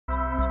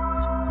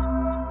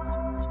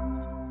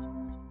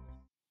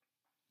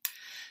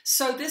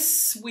So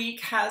this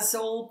week has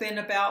all been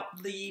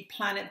about the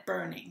planet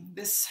burning.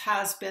 This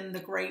has been the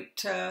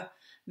great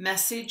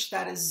message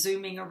that is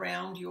zooming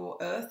around your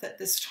Earth at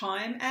this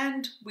time,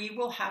 and we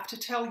will have to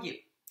tell you,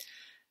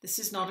 this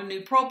is not a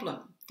new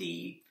problem.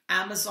 The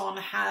Amazon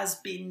has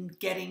been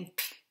getting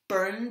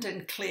burned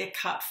and clear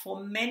cut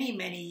for many,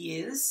 many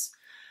years.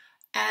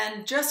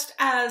 And just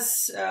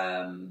as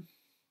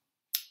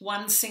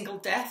one single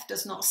death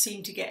does not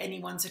seem to get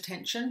anyone's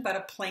attention, but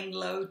a plane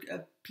load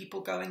of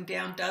people going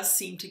down does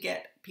seem to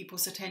get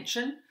people's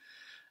attention.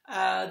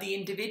 The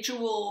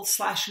individual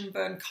slash and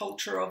burn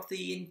culture of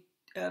the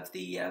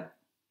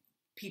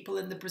people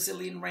in the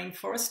Brazilian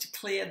rainforest to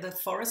clear the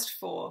forest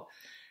for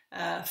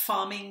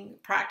farming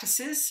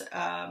practices.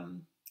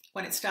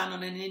 When it's done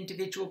on an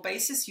individual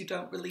basis, you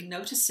don't really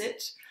notice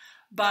it.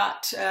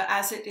 But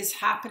as it is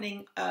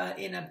happening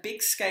in a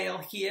big scale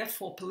here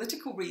for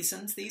political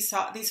reasons, these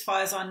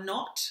fires are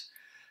not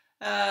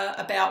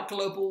about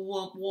global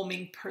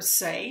warming per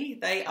se.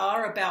 They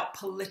are about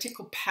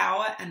political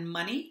power and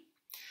money.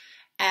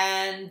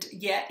 And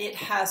yet it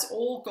has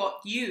all got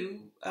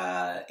you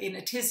in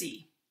a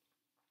tizzy.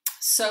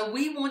 So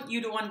we want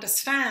you to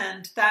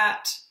understand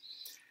that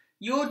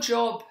your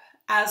job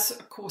as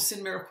A Course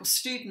in Miracles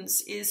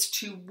students is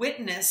to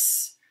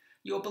witness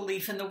your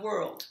belief in the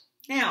world.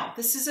 Now,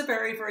 this is a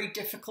very, very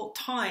difficult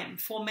time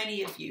for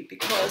many of you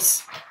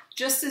because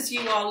just as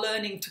you are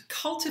learning to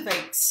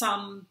cultivate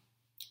some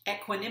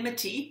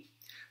equanimity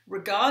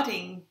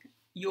regarding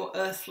your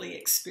earthly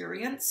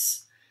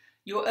experience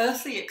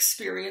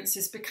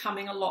is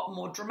becoming a lot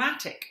more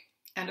dramatic.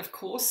 And of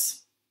course,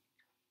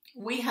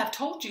 we have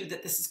told you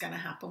that this is going to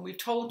happen. We've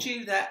told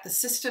you that the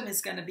system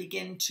is going to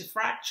begin to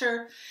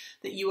fracture,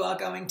 that you are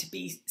going to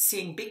be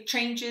seeing big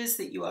changes,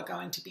 that you are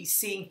going to be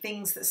seeing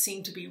things that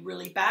seem to be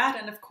really bad.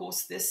 And of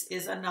course, this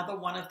is another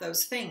one of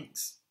those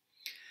things.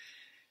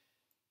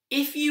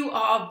 If you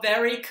are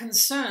very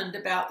concerned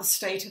about the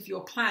state of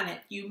your planet,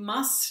 you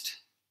must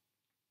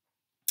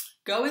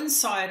go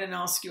inside and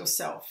ask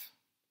yourself,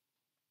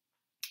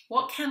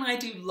 what can I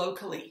do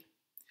locally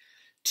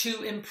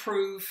to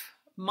improve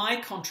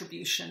my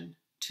contribution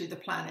to the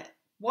planet?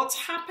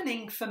 What's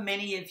happening for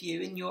many of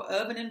you in your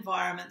urban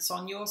environments,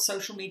 on your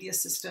social media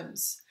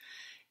systems,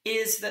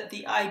 is that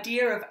the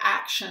idea of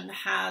action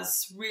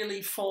has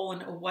really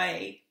fallen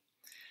away.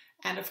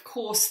 And of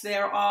course,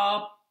 there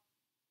are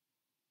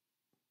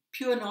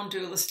pure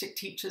non-dualistic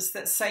teachers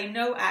that say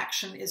no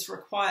action is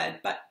required,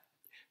 but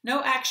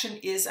no action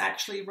is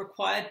actually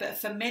required. But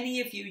for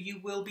many of you,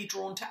 you will be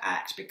drawn to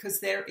act because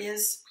there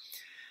is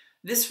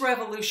this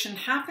revolution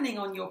happening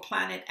on your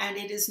planet, and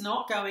it is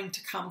not going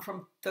to come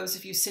from those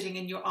of you sitting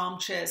in your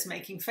armchairs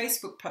making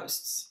Facebook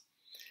posts.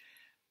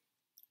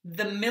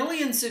 The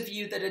millions of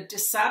you that are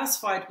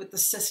dissatisfied with the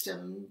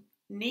system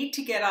need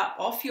to get up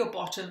off your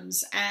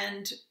bottoms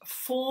and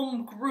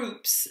form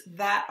groups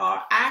that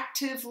are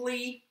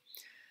actively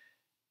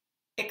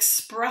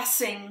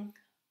expressing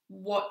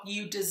what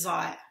you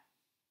desire.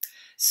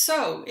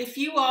 So if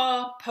you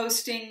are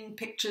posting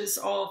pictures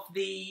of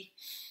the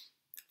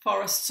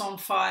forests on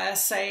fire,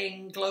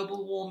 saying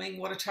global warming,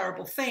 what a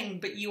terrible thing,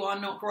 but you are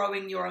not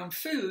growing your own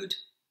food,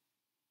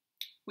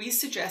 we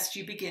suggest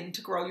you begin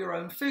to grow your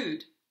own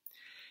food.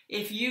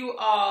 If you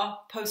are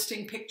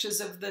posting pictures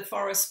of the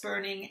forest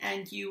burning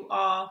and you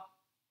are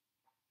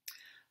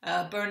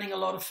burning a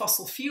lot of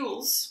fossil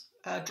fuels,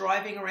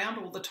 driving around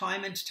all the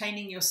time,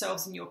 entertaining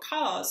yourselves in your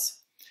cars,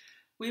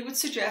 we would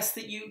suggest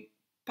that you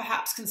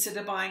perhaps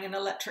consider buying an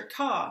electric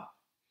car.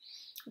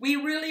 We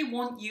really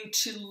want you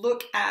to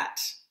look at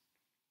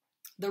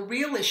the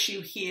real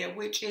issue here,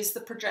 which is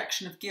the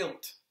projection of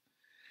guilt.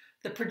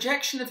 The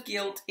projection of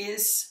guilt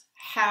is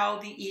how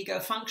the ego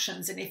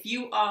functions. And if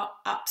you are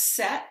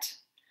upset,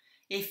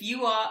 if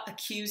you are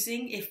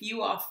accusing, if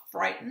you are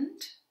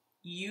frightened,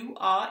 you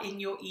are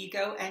in your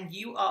ego and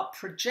you are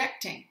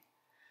projecting.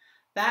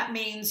 That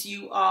means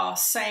you are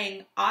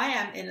saying, I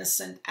am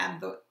innocent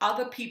and the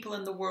other people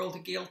in the world are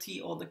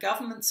guilty or the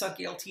governments are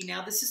guilty.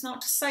 Now, this is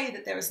not to say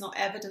that there is not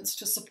evidence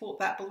to support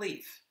that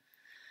belief.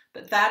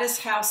 But that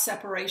is how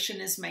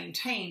separation is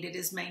maintained. It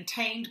is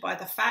maintained by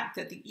the fact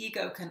that the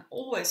ego can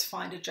always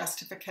find a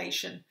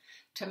justification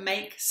to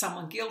make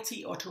someone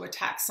guilty or to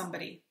attack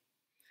somebody.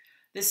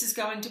 This is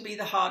going to be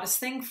the hardest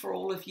thing for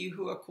all of you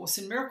who are Course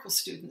in Miracles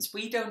students.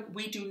 We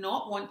do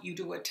not want you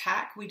to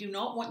attack. We do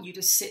not want you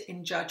to sit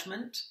in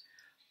judgment.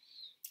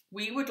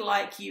 We would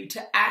like you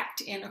to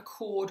act in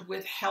accord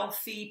with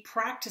healthy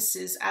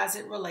practices as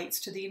it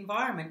relates to the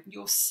environment,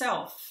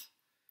 yourself.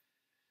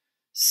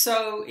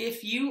 So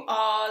if you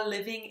are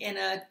living in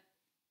a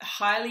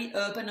highly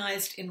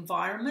urbanized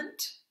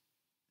environment,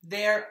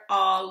 there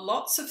are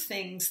lots of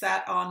things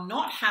that are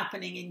not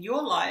happening in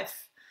your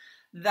life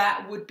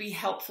that would be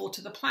helpful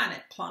to the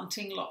planet.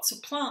 Planting lots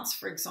of plants,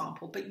 for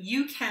example. But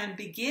you can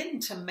begin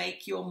to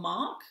make your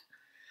mark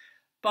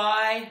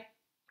by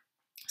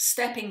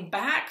stepping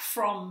back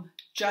from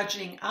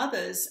judging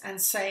others and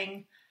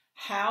saying,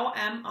 how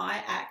am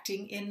I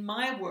acting in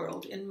my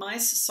world, in my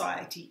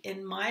society,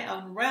 in my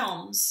own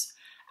realms,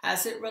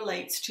 as it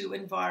relates to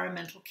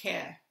environmental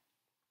care?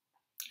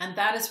 And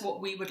that is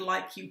what we would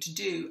like you to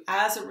do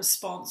as a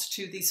response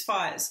to these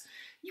fires.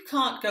 You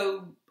can't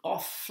go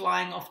off,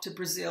 flying off to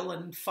Brazil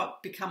and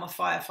become a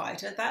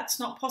firefighter. That's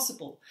not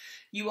possible.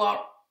 You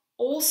are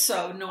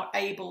also not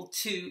able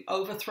to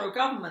overthrow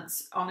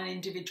governments on an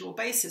individual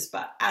basis,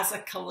 but as a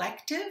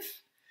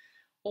collective,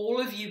 all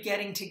of you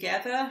getting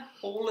together,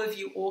 all of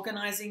you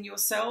organizing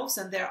yourselves,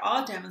 and there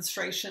are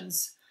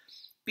demonstrations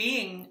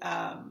being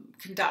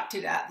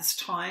conducted at this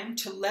time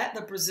to let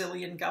the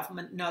Brazilian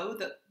government know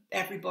that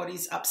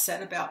everybody's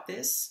upset about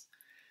this.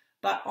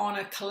 But on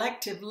a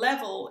collective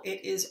level,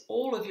 it is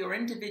all of your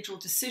individual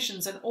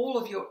decisions and all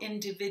of your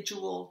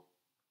individual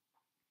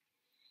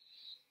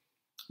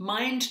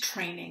mind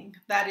training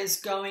that is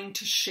going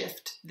to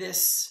shift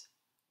this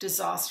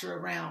disaster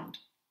around.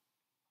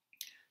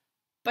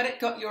 But it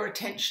got your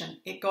attention.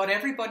 It got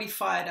everybody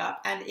fired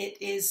up, and it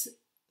is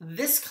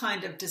this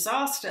kind of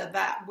disaster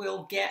that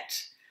will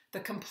get the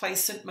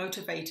complacent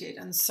motivated.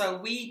 And so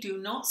we do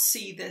not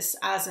see this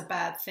as a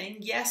bad thing.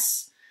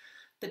 Yes,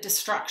 the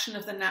destruction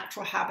of the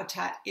natural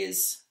habitat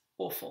is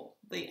awful.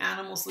 The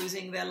animals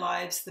losing their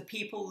lives, the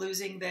people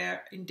losing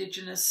their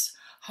indigenous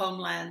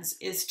homelands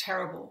is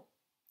terrible.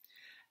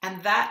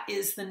 And that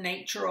is the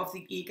nature of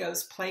the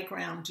ego's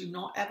playground. Do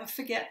not ever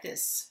forget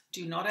this.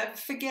 Do not ever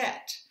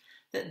forget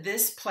that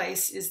this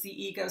place is the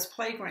ego's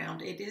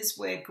playground. It is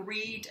where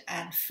greed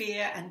and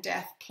fear and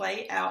death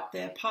play out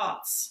their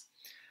parts,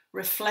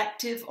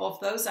 reflective of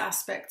those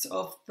aspects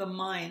of the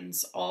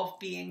minds of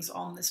beings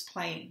on this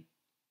plane.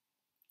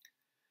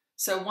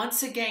 So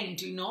once again,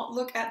 do not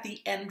look at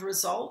the end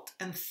result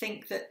and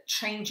think that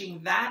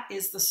changing that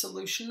is the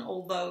solution,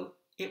 although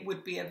it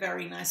would be a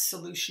very nice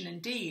solution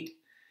indeed.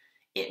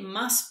 It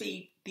must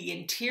be the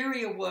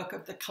interior work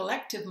of the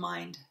collective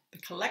mind, the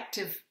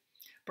collective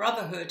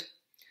brotherhood,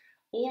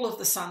 all of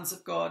the sons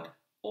of God,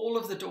 all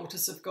of the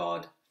daughters of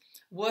God,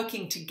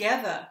 working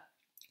together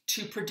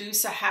to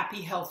produce a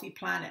happy, healthy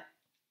planet.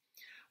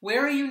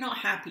 Where are you not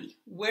happy?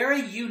 Where are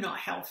you not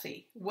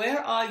healthy? Where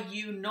are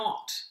you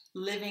not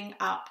living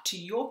up to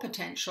your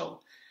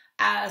potential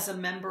as a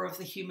member of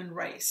the human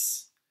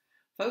race?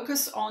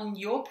 Focus on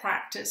your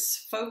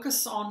practice.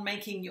 Focus on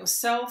making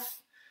yourself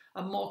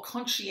a more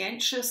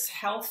conscientious,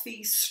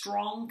 healthy,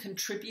 strong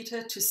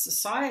contributor to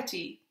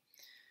society,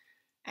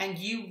 and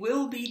you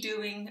will be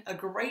doing a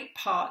great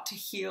part to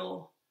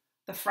heal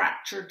the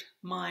fractured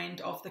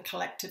mind of the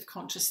collective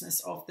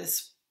consciousness of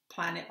this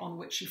planet on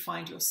which you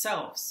find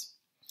yourselves.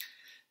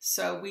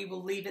 So we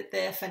will leave it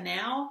there for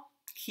now.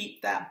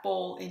 Keep that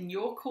ball in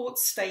your court,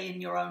 stay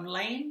in your own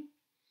lane,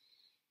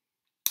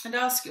 and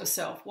ask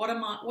yourself, what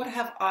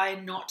have I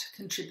not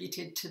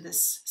contributed to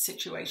this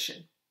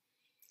situation?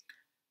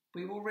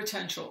 We will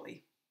return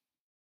shortly.